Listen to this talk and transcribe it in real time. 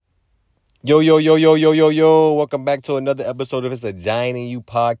Yo, yo, yo, yo, yo, yo, yo. Welcome back to another episode of It's a Giant in You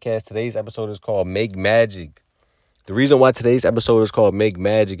podcast. Today's episode is called Make Magic. The reason why today's episode is called Make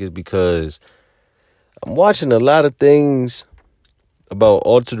Magic is because I'm watching a lot of things about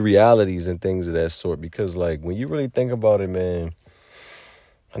altered realities and things of that sort. Because, like, when you really think about it, man,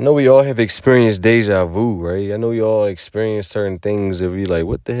 I know we all have experienced deja vu, right? I know we all experience certain things and be like,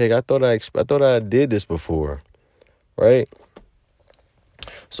 what the heck? I thought I did this before, right?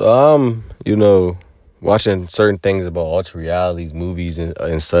 So I'm, watching certain things about altered realities, movies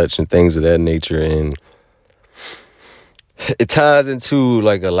and such and things of that nature. And it ties into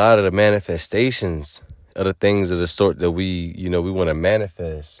like a lot of the manifestations of the things of the sort that we want to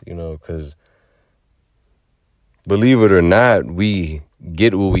manifest, because believe it or not, we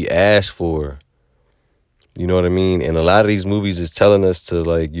get what we ask for. You know what I mean? And a lot of these movies is telling us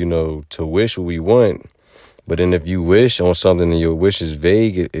to to wish what we want. But then if you wish on something and your wish is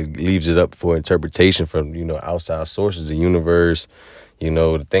vague, it leaves it up for interpretation from, outside sources, the universe,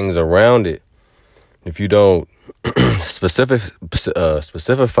 the things around it. If you don't specify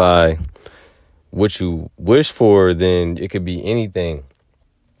what you wish for, then it could be anything.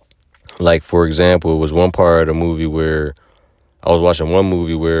 Like, for example, it was one part of a movie where I was watching one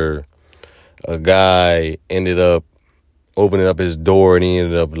movie where a guy ended up opening up his door and he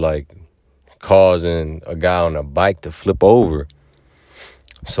ended up causing a guy on a bike to flip over.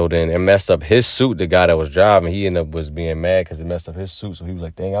 So then it messed up his suit. The guy that was driving, he ended up was being mad because it messed up his suit. So he was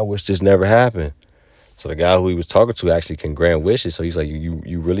like, dang, I wish this never happened. So the guy who he was talking to actually can grant wishes. So he's like,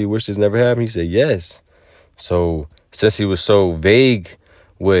 you really wish this never happened? He said, yes. So since he was so vague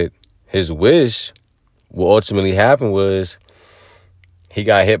with his wish, what ultimately happened was he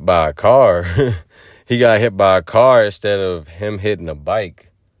got hit by a car. He got hit by a car instead of him hitting a bike.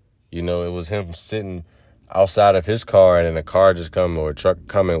 It was him sitting outside of his car and then a car just coming or a truck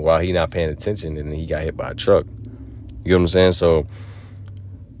coming while he not paying attention, and then he got hit by a truck. You know what I'm saying? So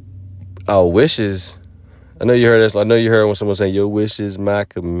our wishes, I know you heard this. I know you heard when someone say, your wish is my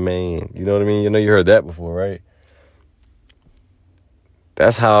command. You know what I mean? You know you heard that before, right?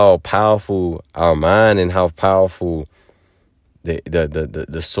 That's how powerful our mind and how powerful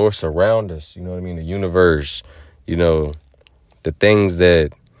the source around us, you know what I mean? The universe, the things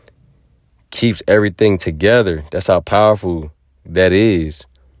that keeps everything together. That's how powerful that is.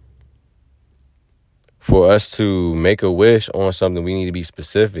 For us to make a wish on something, we need to be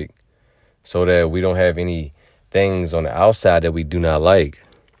specific so that we don't have any things on the outside that we do not like.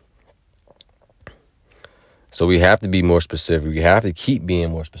 So we have to be more specific. We have to keep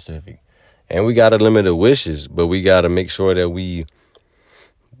being more specific. And we got to limit the wishes, but we got to make sure that we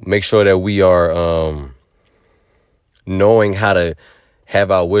are knowing how to have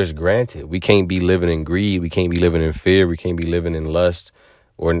our wish granted. We can't be living in greed. We can't be living in fear. We can't be living in lust.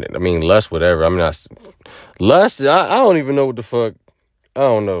 Lust, whatever. Lust, I don't even know what the fuck. I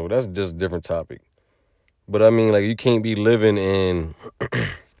don't know. That's just a different topic. But you can't be living in...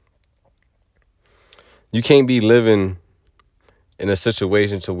 you can't be living in a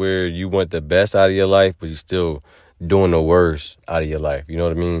situation to where you want the best out of your life, but you're still doing the worst out of your life. You know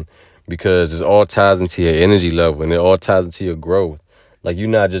what I mean? Because it all ties into your energy level and it all ties into your growth. Like, you're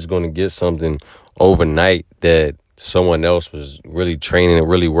not just going to get something overnight that someone else was really training and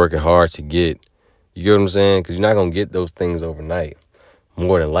really working hard to get. You get what I'm saying? Because you're not going to get those things overnight,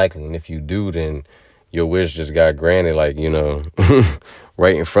 more than likely. And if you do, then your wish just got granted, right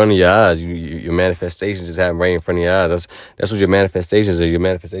in front of your eyes. Your manifestation just happened right in front of your eyes. That's what your manifestations are. Your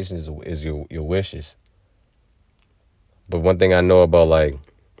manifestation is your wishes. But one thing I know about,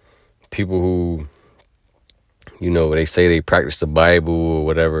 people who, they say they practice the Bible or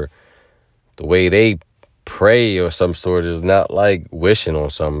whatever, the way they pray or some sort is not like wishing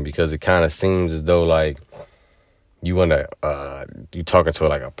on something, because it kind of seems as though, you want to, you talking to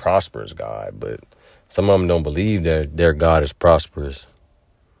a prosperous God, but some of them don't believe that their God is prosperous.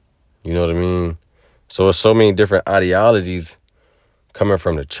 You know what I mean? So there's so many different ideologies coming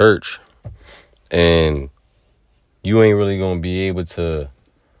from the church, and you ain't really going to be able to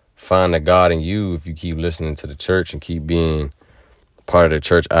find a God in you if you keep listening to the church and keep being part of the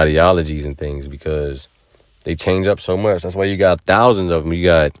church ideologies and things, because they change up so much. That's why you got thousands of them. You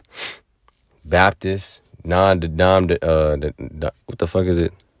got Baptists, what the fuck is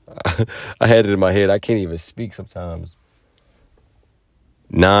it? I had it in my head. I can't even speak sometimes.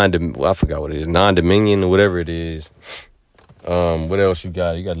 I forgot what it is. Non-Dominion or whatever it is. What else you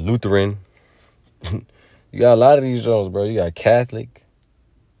got? You got Lutheran. You got a lot of these shows, bro. You got Catholic.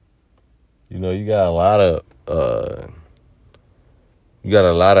 You got a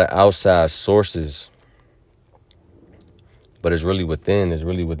lot of outside sources, but it's really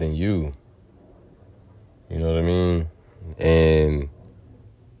within you. You know what I mean? And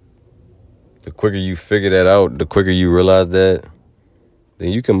the quicker you figure that out, the quicker you realize that, then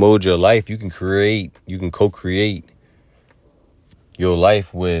you can mold your life. You can co-create your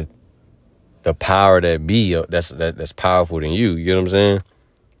life with the power that be that's powerful than you. You get what I'm saying?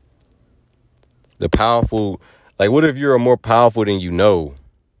 The powerful, like, what if you're more powerful than you know,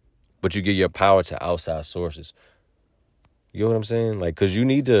 but you give your power to outside sources? You know what I'm saying? Like, cause you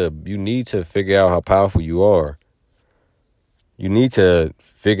need to figure out how powerful you are. You need to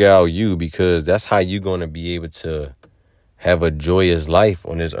figure out you, because that's how you're gonna be able to have a joyous life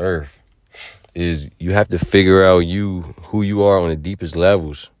on this earth. Is you have to figure out who you are on the deepest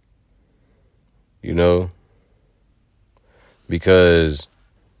levels. You know? Because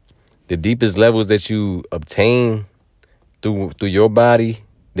the deepest levels that you obtain through your body,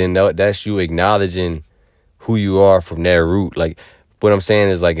 then that's you acknowledging who you are from that root. Like, what I'm saying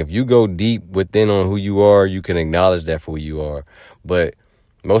is, like, if you go deep within on who you are, you can acknowledge that for who you are. But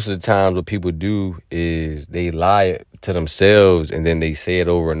most of the times what people do is they lie to themselves, and then they say it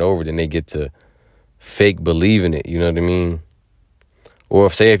over and over. Then they get to fake believing it. You know what I mean? Or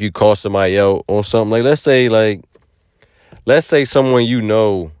if you call somebody out on something, like, let's say someone you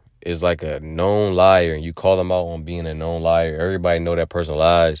know is like a known liar, and you call them out on being a known liar. Everybody know that person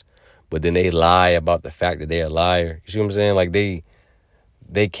lies, but then they lie about the fact that they're a liar. You see what I'm saying? Like, they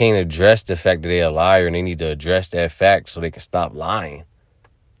can't address the fact that they're a liar, and they need to address that fact so they can stop lying.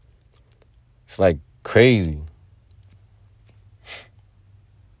 It's like crazy.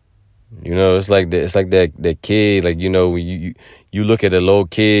 You know, it's like that kid, like, you know, when you look at a little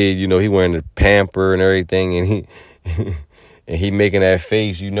kid, you know, he wearing the pamper and everything, and he and he making that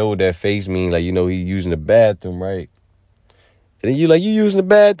face. You know what that face means? Like, you know, he using the bathroom, right? And then you using the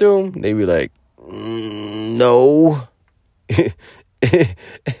bathroom? They be like, no.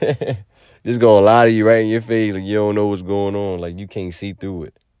 Just gonna lie to you right in your face, like you don't know what's going on, like you can't see through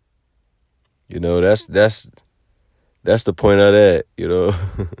it. You know, that's the point of that, you know.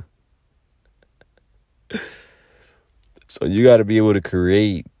 So you got to be able to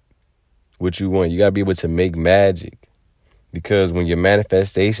create what you want. You got to be able to make magic, because when your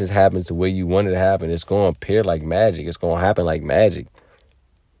manifestations happen the way you want it to happen, it's going to appear like magic. It's going to happen like magic.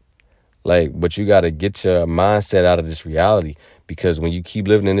 Like, but you got to get your mindset out of this reality, because when you keep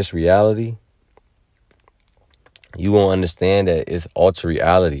living in this reality, you won't understand that it's alter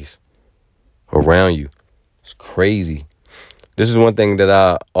realities around you. It's crazy. This is one thing that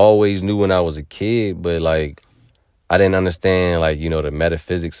I always knew when I was a kid, but like I didn't understand, like, you know, the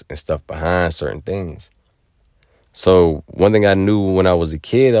metaphysics and stuff behind certain things. So one thing I knew when I was a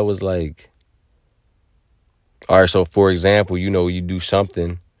kid, I was like, all right, so for example, you know, you do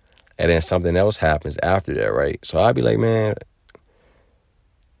something and then something else happens after that, right? So I'd be like, man,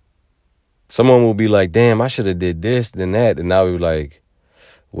 someone will be like, damn, I should have did this, then that. And I would be like,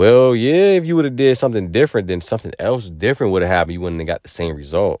 well, yeah, if you would have did something different, then something else different would have happened. You wouldn't have got the same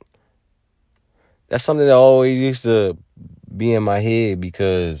result. That's something that always used to be in my head,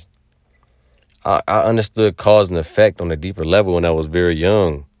 because I understood cause and effect on a deeper level when I was very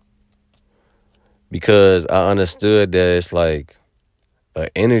young. Because I understood that it's like an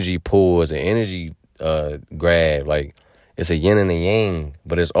energy pull, is an energy grab. Like, it's a yin and a yang,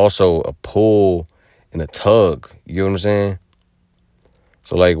 but it's also a pull and a tug. You know what I'm saying?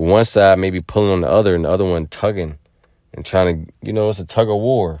 So like one side may be pulling on the other, and the other one tugging and trying to, you know, it's a tug of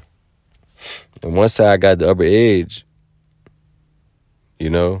war. And one side got the upper edge, you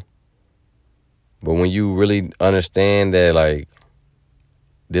know. But when you really understand that, like,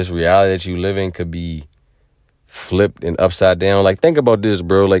 this reality that you live in could be flipped and upside down. Like, think about this,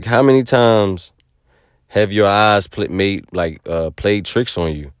 bro. Like, how many times have your eyes played tricks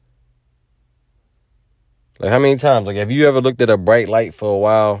on you? Like, how many times? Like, have you ever looked at a bright light for a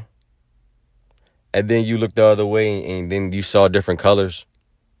while and then you looked the other way and then you saw different colors?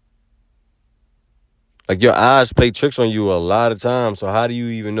 Like, your eyes play tricks on you a lot of times. So how do you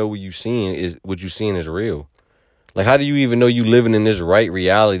even know what you're seeing is real? Like, how do you even know you living in this right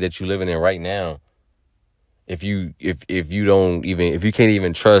reality that you living in right now? If you can't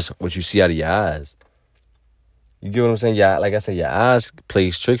even trust what you see out of your eyes. You get what I'm saying? Yeah, like I said, your eyes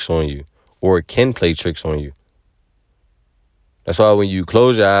plays tricks on you, or it can play tricks on you. That's why when you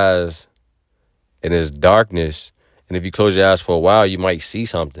close your eyes and there's darkness, and if you close your eyes for a while, you might see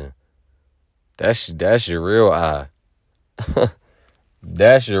something. That's your real eye.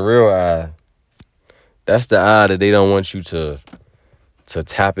 That's your real eye. That's the eye that they don't want you to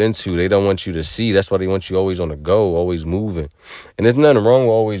tap into. They don't want you to see. That's why they want you always on the go, always moving. And there's nothing wrong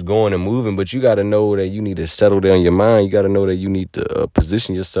with always going and moving, but you got to know that you need to settle down your mind. You got to know that you need to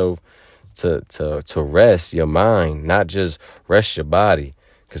position yourself to rest your mind, not just rest your body.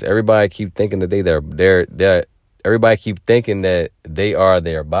 Because everybody keep thinking that everybody keep thinking that they are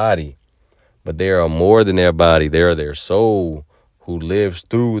their body, but they are more than their body. They are their soul who lives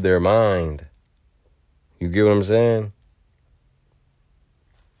through their mind. You get what I'm saying?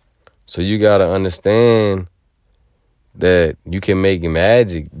 So you gotta understand that you can make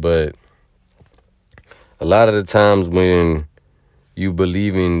magic, but a lot of the times when you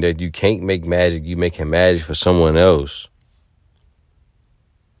believing that you can't make magic, you making magic for someone else.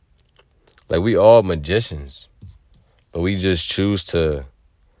 Like, we all magicians, but we just choose to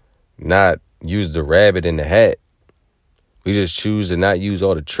not use the rabbit in the hat. We just choose to not use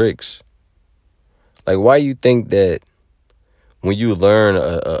all the tricks. Like, why you think that when you learn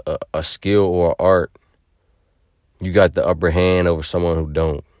a skill or art, you got the upper hand over someone who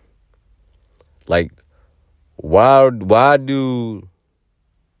don't? Like, why do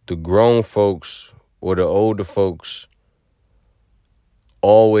the grown folks or the older folks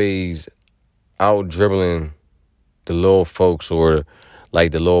always out dribbling the little folks, or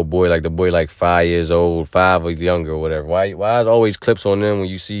like the little boy, like the boy like 5 years old, 5 or younger or whatever? Why is always clips on them when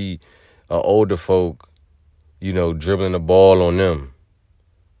you see older folk, dribbling the ball on them,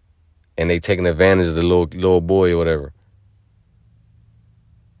 and they taking advantage of the little boy or whatever?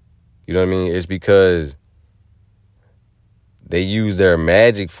 You know what I mean? It's because they use their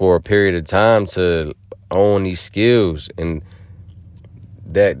magic for a period of time to own these skills, and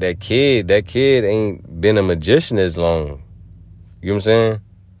that kid ain't been a magician as long. You know what I'm saying?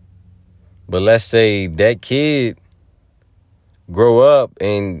 But let's say that kid grow up,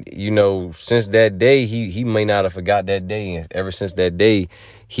 and since that day he may not have forgot that day, and ever since that day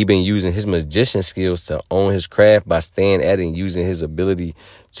he been using his magician skills to own his craft by staying at it and using his ability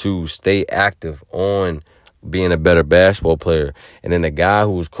to stay active on being a better basketball player. And then the guy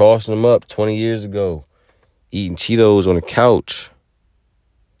who was crossing him up 20 years ago, eating Cheetos on the couch,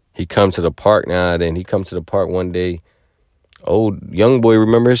 he come to the park now. Then he come to the park one day. Old young boy,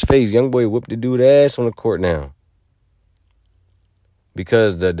 remember his face. Young boy whipped the dude ass on the court now.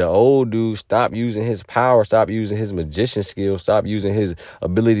 Because the old dude stopped using his power, stopped using his magician skills, stopped using his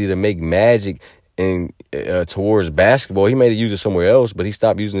ability to make magic and towards basketball. He may have used it somewhere else, but he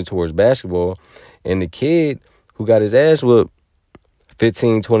stopped using it towards basketball. And the kid who got his ass whooped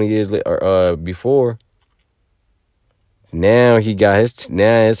 15, 20 years before, now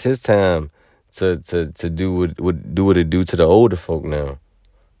it's his time to do what it do to the older folk now,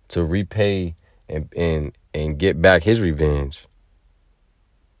 to repay and get back his revenge.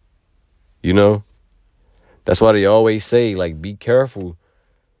 That's why they always say, like, be careful.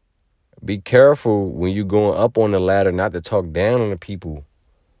 Be careful when you going up on the ladder, not to talk down on the people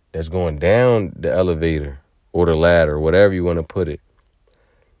that's going down the elevator or the ladder, whatever you want to put it.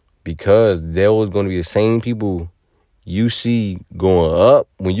 Because there was going to be the same people you see going up.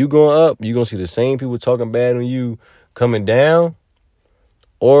 When you going up, you're going to see the same people talking bad on you coming down.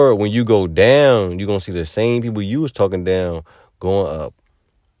 Or when you go down, you're going to see the same people you was talking down going up.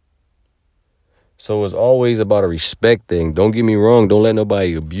 So it's always about a respect thing. Don't get me wrong. Don't let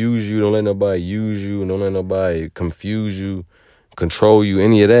nobody abuse you. Don't let nobody use you. Don't let nobody confuse you, control you,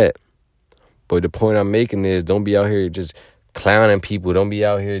 any of that. But the point I'm making is, don't be out here just clowning people. Don't be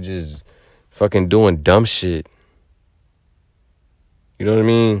out here just fucking doing dumb shit. You know what I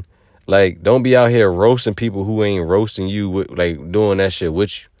mean? Like, don't be out here roasting people who ain't roasting you, like doing that shit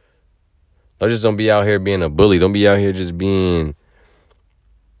with you. Don't be out here being a bully. Don't be out here just being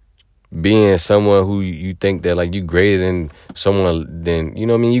someone who you think that, like, you greater than someone,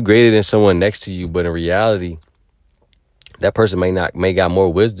 you greater than someone next to you, but in reality, that person may got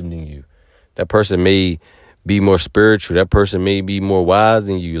more wisdom than you. That person may be more spiritual. That person may be more wise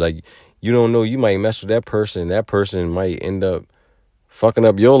than you. Like, you don't know, you might mess with that person. That person might end up fucking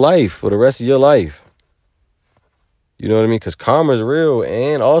up your life for the rest of your life. You know what I mean? Because karma is real.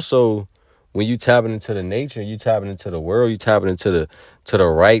 And also, when you tapping into the nature, you tapping into the world, you tapping into the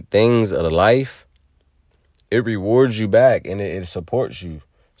right things of the life, it rewards you back, and it supports you.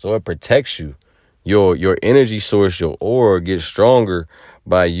 So it protects you. Your energy source, your aura gets stronger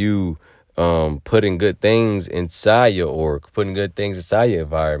by you putting good things inside your aura, putting good things inside your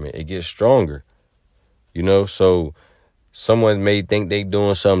environment. It gets stronger. So someone may think they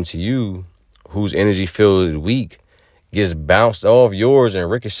doing something to you whose energy field is weak, gets bounced off yours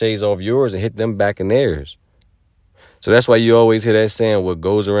and ricochets off yours and hit them back in theirs. So that's why you always hear that saying, what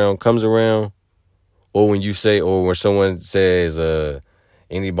goes around comes around. Or when someone says,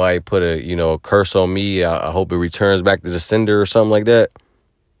 anybody put a curse on me, I hope it returns back to the sender or something like that.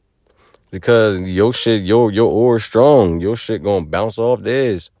 Because your shit, your aura is strong. Your shit gonna bounce off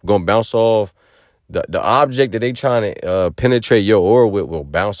theirs. Gonna bounce off the object that they trying to penetrate your aura with will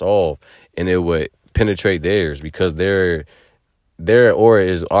bounce off, and it would penetrate theirs because their aura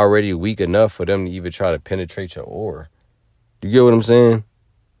is already weak enough for them to even try to penetrate your aura. You get what I'm saying?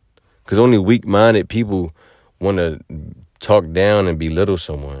 Because only weak-minded people want to talk down and belittle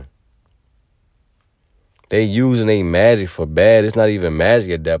someone. They using their magic for bad. It's not even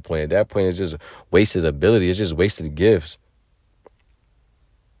magic at that point. At that point, it's just wasted ability. It's just wasted gifts.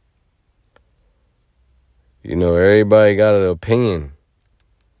 You know, everybody got an opinion.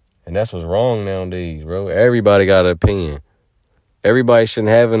 And that's what's wrong nowadays, bro. Everybody got an opinion. Everybody shouldn't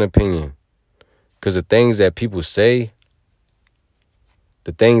have an opinion. Because the things that people say,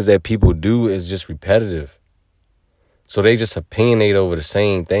 the things that people do is just repetitive. So they just opinionate over the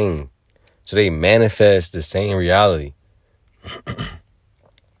same thing. So they manifest the same reality.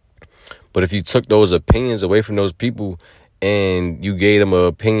 But if you took those opinions away from those people and you gave them an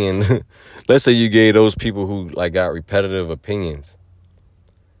opinion, let's say you gave those people who like got repetitive opinions,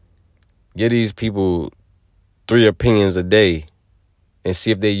 give these people 3 opinions a day and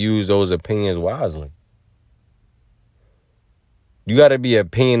see if they use those opinions wisely. You got to be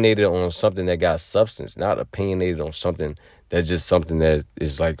opinionated on something that got substance, not opinionated on something that's just something that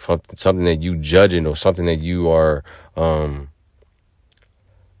is like something that you judging or something that you are,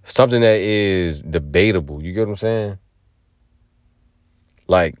 something that is debatable. You get what I'm saying?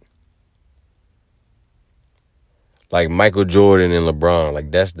 Like Michael Jordan and LeBron, like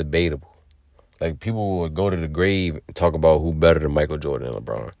that's debatable. Like people would go to the grave and talk about who better than Michael Jordan and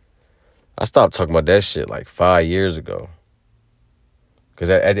LeBron. I stopped talking about that shit like 5 years ago. Because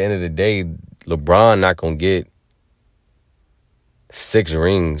at the end of the day, LeBron not going to get 6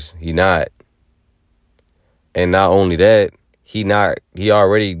 rings. He not. And not only that, he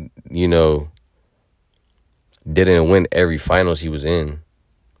already, you know, didn't win every finals he was in.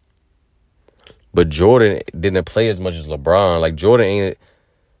 But Jordan didn't play as much as LeBron. Like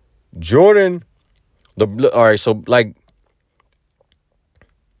all right, so like,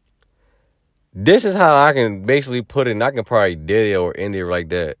 this is how I can basically put it, and I can probably did it or end it like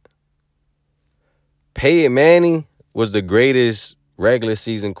that. Peyton Manning was the greatest regular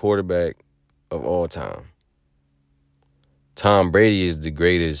season quarterback of all time. Tom Brady is the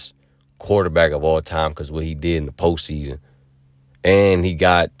greatest quarterback of all time because what he did in the postseason. And he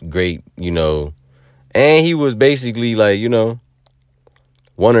got great, you know, and he was basically like, you know,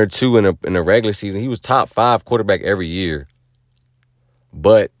 1 or 2 in a regular season. He was top 5 quarterback every year.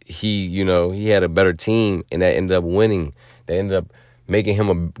 But he, you know, he had a better team, and that ended up winning. That ended up making him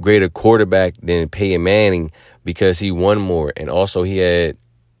a greater quarterback than Peyton Manning because he won more. And also he had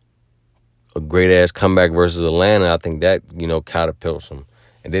a great-ass comeback versus Atlanta. I think that, you know, catapults him.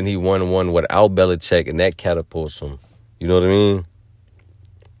 And then he won one without Belichick, and that catapults him. You know what I mean?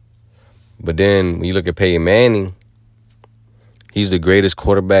 But then when you look at Peyton Manning, he's the greatest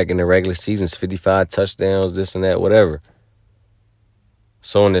quarterback in the regular seasons, 55 touchdowns, this and that, whatever.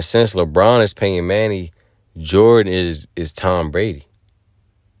 So in a sense, LeBron is Peyton Manning, Jordan is Tom Brady.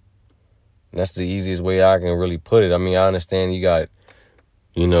 And that's the easiest way I can really put it. I mean, I understand you got,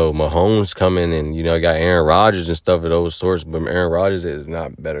 you know, Mahomes coming and, you know, you got Aaron Rodgers and stuff of those sorts, but Aaron Rodgers is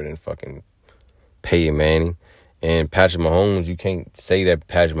not better than fucking Peyton Manning. And Patrick Mahomes, you can't say that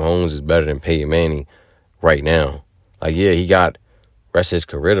Patrick Mahomes is better than Peyton Manning right now. Like, yeah, he got rest of his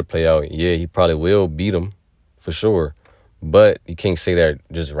career to play out. Yeah, he probably will beat him for sure. But you can't say that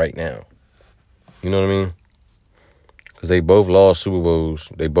just right now. You know what I mean? Because they both lost Super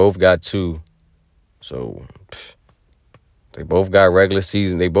Bowls. They both got 2. So, they both got regular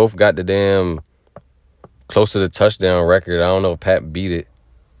season. They both got the damn close to the touchdown record. I don't know if Pat beat it.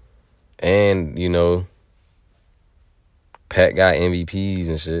 And, you know, Pat got MVPs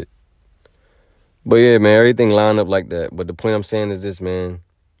and shit. But yeah, man, everything lined up like that. But the point I'm saying is this, man.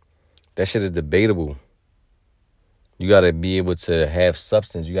 That shit is debatable. You got to be able to have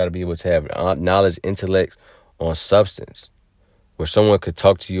substance. You got to be able to have knowledge, intellect on substance. Where someone could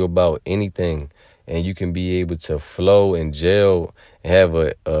talk to you about anything. And you can be able to flow and gel and have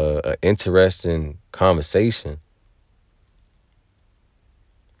a interesting conversation.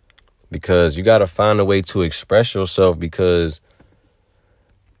 Because you got to find a way to express yourself, because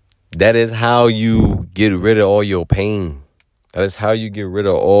that is how you get rid of all your pain. That is how you get rid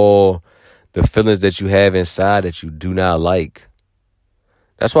of all the feelings that you have inside that you do not like.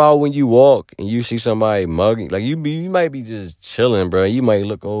 That's why when you walk and you see somebody mugging, like you might be just chilling, bro. You might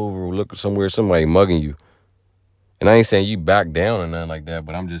look somewhere, somebody mugging you. And I ain't saying you back down or nothing like that,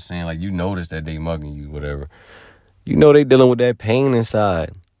 but I'm just saying, like, you notice that they mugging you, whatever. You know they dealing with that pain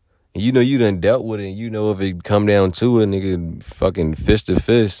inside. And you know you done dealt with it. And you know if it come down to it, nigga, fucking fist to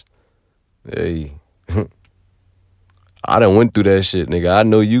fist. Hey, I done went through that shit, nigga. I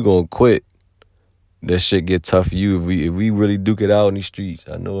know you gonna quit. That shit get tough for you. If we really duke it out in these streets,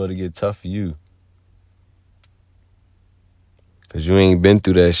 I know it'll get tough for you. Cause you ain't been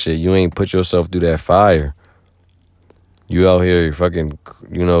through that shit. You ain't put yourself through that fire. You out here fucking,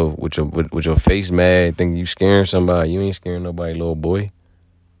 you know, with your face mad, thinking you scaring somebody. You ain't scaring nobody, little boy.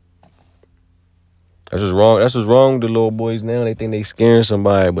 That's what's wrong. That's what's wrong with the little boys now. They think they scaring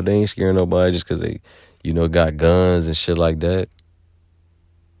somebody, but they ain't scaring nobody just because they, you know, got guns and shit like that.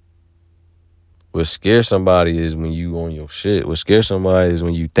 What scare somebody is when you on your shit. What scare somebody is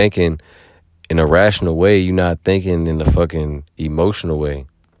when you thinking in a rational way. You not thinking in the fucking emotional way.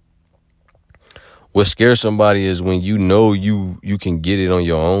 What scares somebody is when you know you can get it on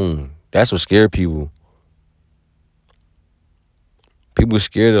your own. That's what scare people. People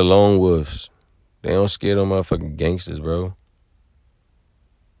scared of lone wolves. They don't scare them motherfucking gangsters, bro.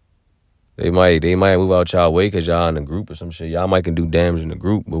 They might move out y'all way because y'all in a group or some shit. Y'all might can do damage in the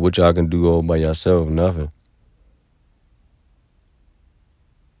group, but what y'all can do all by yourself, nothing.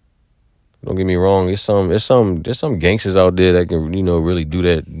 Don't get me wrong. There's some gangsters out there that can, you know, really do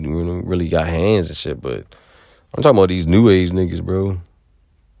that. You know, really got hands and shit. But I'm talking about these new age niggas, bro. I'm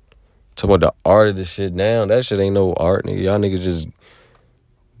talking about the art of this shit now. That shit ain't no art, nigga. Y'all niggas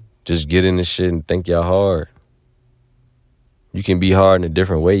just get in this shit and think y'all hard. You can be hard in a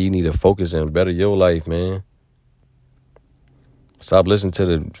different way. You need to focus and better your life, man. Stop listening to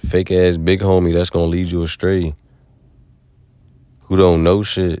the fake ass big homie that's gonna lead you astray. Who don't know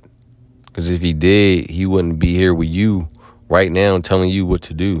shit. Because if he did, he wouldn't be here with you right now telling you what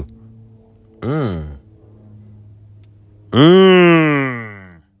to do.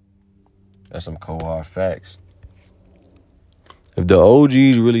 That's some cold hard facts. If the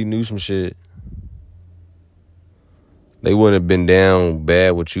OGs really knew some shit, they wouldn't have been down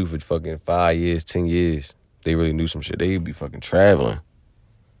bad with you for fucking 5 years, 10 years. They really knew some shit. They'd be fucking traveling.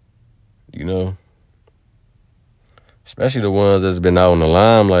 You know? Especially the ones that's been out in the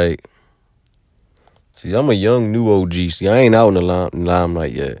limelight. See, I'm a young new OG. See, I ain't out in the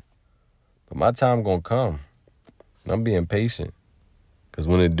limelight yet. But my time gonna come. And I'm being patient. Because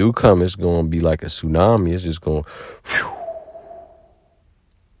when it do come, it's gonna be like a tsunami. It's just gonna...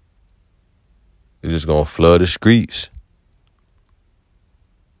 It's just gonna flood the streets.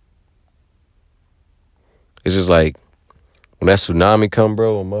 It's just like, when that tsunami come,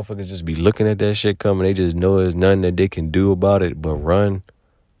 bro, motherfuckers just be looking at that shit coming. They just know there's nothing that they can do about it but run.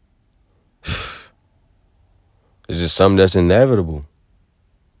 It's just something that's inevitable.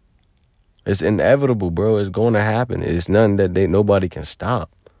 It's inevitable, bro. It's going to happen. It's nothing that nobody can stop.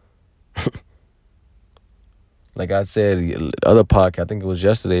 Like I said, the other podcast, I think it was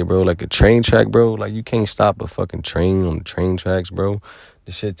yesterday, bro, like a train track, bro. Like, you can't stop a fucking train on the train tracks, bro.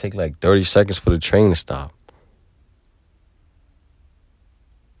 This shit take like 30 seconds for the train to stop.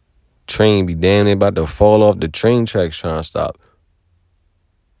 Train be damn near about to fall off the train tracks trying to stop.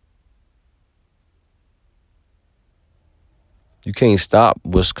 You can't stop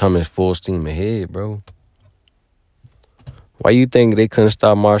what's coming full steam ahead, bro. Why you think they couldn't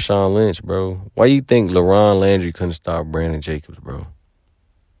stop Marshawn Lynch, bro? Why you think LaRon Landry couldn't stop Brandon Jacobs, bro?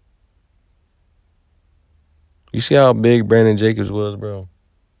 You see how big Brandon Jacobs was, bro?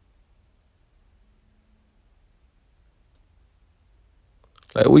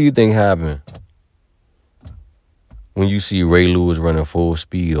 Like, what do you think happened when you see Ray Lewis running full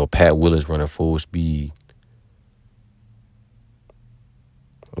speed or Pat Willis running full speed?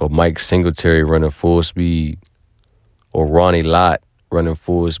 Or Mike Singletary running full speed, or Ronnie Lott running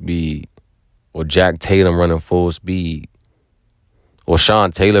full speed, or Jack Tatum running full speed, or Sean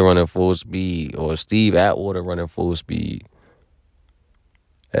Taylor running full speed, or Steve Atwater running full speed.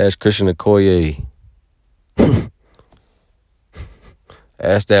 Ask Christian Okoye.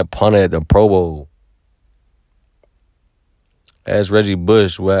 Ask that punter at the Pro Bowl. Ask Reggie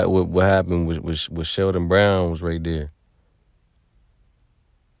Bush what happened with Sheldon Brown was right there.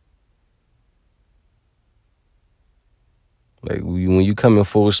 Like, when you come in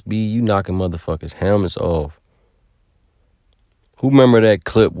full speed, you knocking motherfuckers' helmets off. Who remember that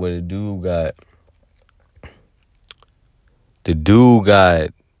clip where the dude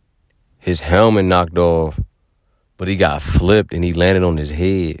got his helmet knocked off, but he got flipped and he landed on his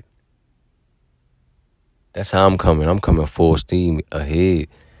head? That's how I'm coming. I'm coming full steam ahead.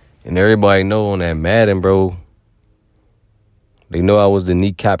 And everybody know on that Madden, bro, they know I was the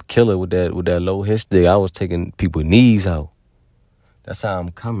kneecap killer with that low hit stick. I was taking people's knees out. That's how I'm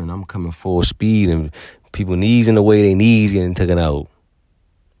coming. I'm coming full speed and people knees in the way, they knees getting taken out.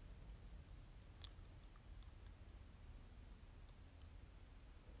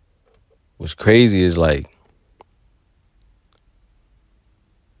 what's crazy is like,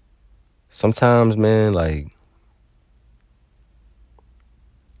 sometimes, man, like,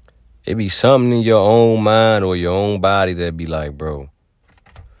 it be something in your own mind or your own body that be like, bro,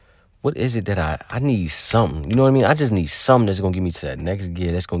 what is it that I need something? You know what I mean? I just need something that's going to get me to that next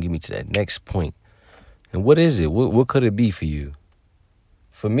gear, that's going to get me to that next point. And what is it? What could it be for you?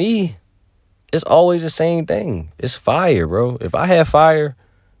 For me, it's always the same thing. It's fire, bro. If I had fire,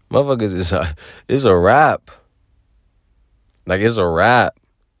 motherfuckers, it's a wrap. Like, it's a wrap.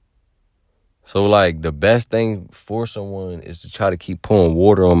 So, like, the best thing for someone is to try to keep pouring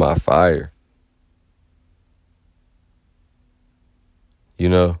water on my fire. You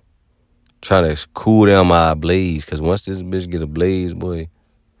know? Try to cool down my blaze. Because once this bitch get a blaze, boy,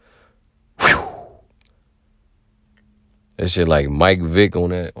 whew, that shit like Mike Vick on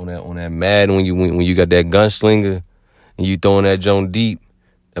that Madden when you got that gunslinger and you throwing that joint deep.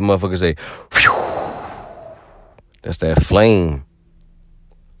 That motherfucker say, whew, that's that flame.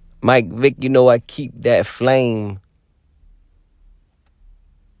 Mike Vick, you know I keep that flame.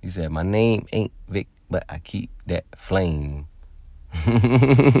 He said, my name ain't Vic, but I keep that flame.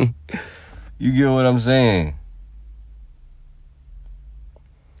 You get what I'm saying?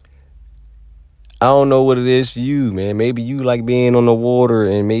 I don't know what it is for you, man. Maybe you like being on the water,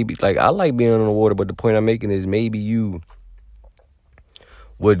 and maybe, like, I like being on the water, but the point I'm making is maybe you,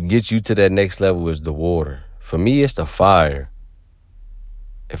 what gets you to that next level is the water. For me, it's the fire.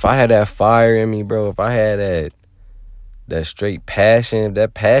 If I had that fire in me, bro, if I had that straight passion,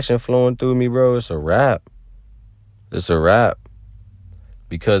 that passion flowing through me, bro, it's a wrap. It's a wrap.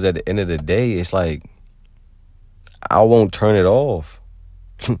 Because at the end of the day, it's like, I won't turn it off.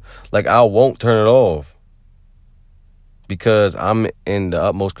 Like, I won't turn it off. Because I'm in the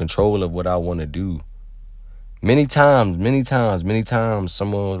utmost control of what I want to do. Many times,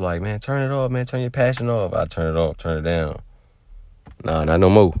 someone was like, man, turn it off, man, turn your passion off. I turn it off, turn it down. Nah, not no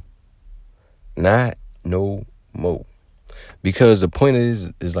more. Not no more. Because the point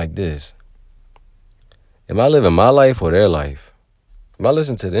is like this. Am I living my life or their life? Am I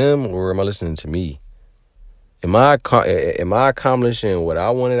listening to them or am I listening to me? Am I accomplishing what I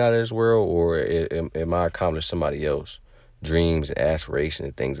wanted out of this world, or am I accomplishing somebody else's dreams and aspirations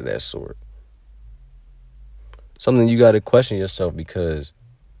and things of that sort? Something you got to question yourself, because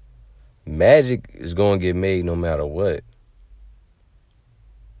magic is going to get made no matter what.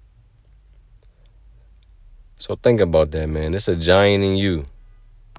 So think about that, man. It's a giant in you.